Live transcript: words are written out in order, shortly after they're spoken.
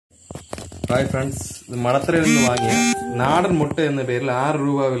Hi friends, ഇത് മണത്തറയിൽ നിന്ന് വാങ്ങിയ നാടൻ മുട്ട എന്ന പേരിൽ 6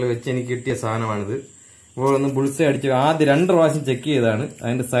 രൂപ വില വെച്ച് എനിക്ക് കിട്ടിയ സാധനമാണിത്. ഇപ്പോൾ ഒന്ന് ബുൾസൈ അടിച്ച് ആദ്യം 2 പ്രാവശ്യം ചെക്ക് ചെയ്താണ്.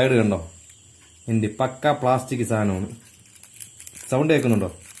 അതിന്റെ സൈഡ് കണ്ടോ, എന്റെ പക്ക പ്ലാസ്റ്റിക് സാധനമാണ്. സൗണ്ട്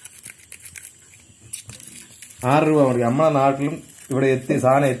കേൾക്കുന്നുണ്ടോ? 6 രൂപ മതി. നമ്മുടെ നാട്ടിലും ഇവിടെ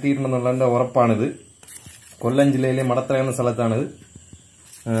സാധനം എത്തിയിട്ടുണ്ടെന്നുള്ളതിന്റെ ഉറപ്പാണിത്. കൊല്ലം ജില്ലയിലെ മണത്തറ എന്ന സ്ഥലത്താണിത്.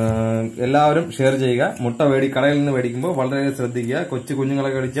 എല്ലാവരും ഷെയർ ചെയ്യുക. മുട്ട കടയിൽ നിന്ന് മേടിക്കുമ്പോൾ വളരെ ശ്രദ്ധിക്കുക. കൊച്ചു കുഞ്ഞുങ്ങളെ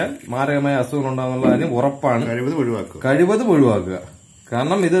കഴിച്ചാൽ മാരകമായ അസുഖങ്ങൾ ഉണ്ടാകുന്നുള്ള കാര്യം ഉറപ്പാണ്. കഴിവതും ഒഴിവാക്കുക.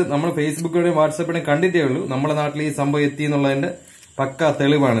 കാരണം ഇത് നമ്മൾ ഫേസ്ബുക്കിലൂടെയും വാട്സാപ്പിലൂടെയും കണ്ടിട്ടേ ഉള്ളൂ. നമ്മുടെ നാട്ടിൽ ഈ സംഭവം എത്തി എന്നുള്ളതിന്റെ പക്ക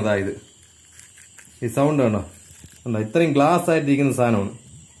തെളിവാണ് ഇതായത്. ഈ സൗണ്ട് കണ്ടോ, ഇത്രയും ഗ്ലാസ് ആയിട്ടിരിക്കുന്ന സാധനമാണ്.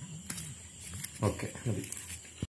 ഓക്കെ.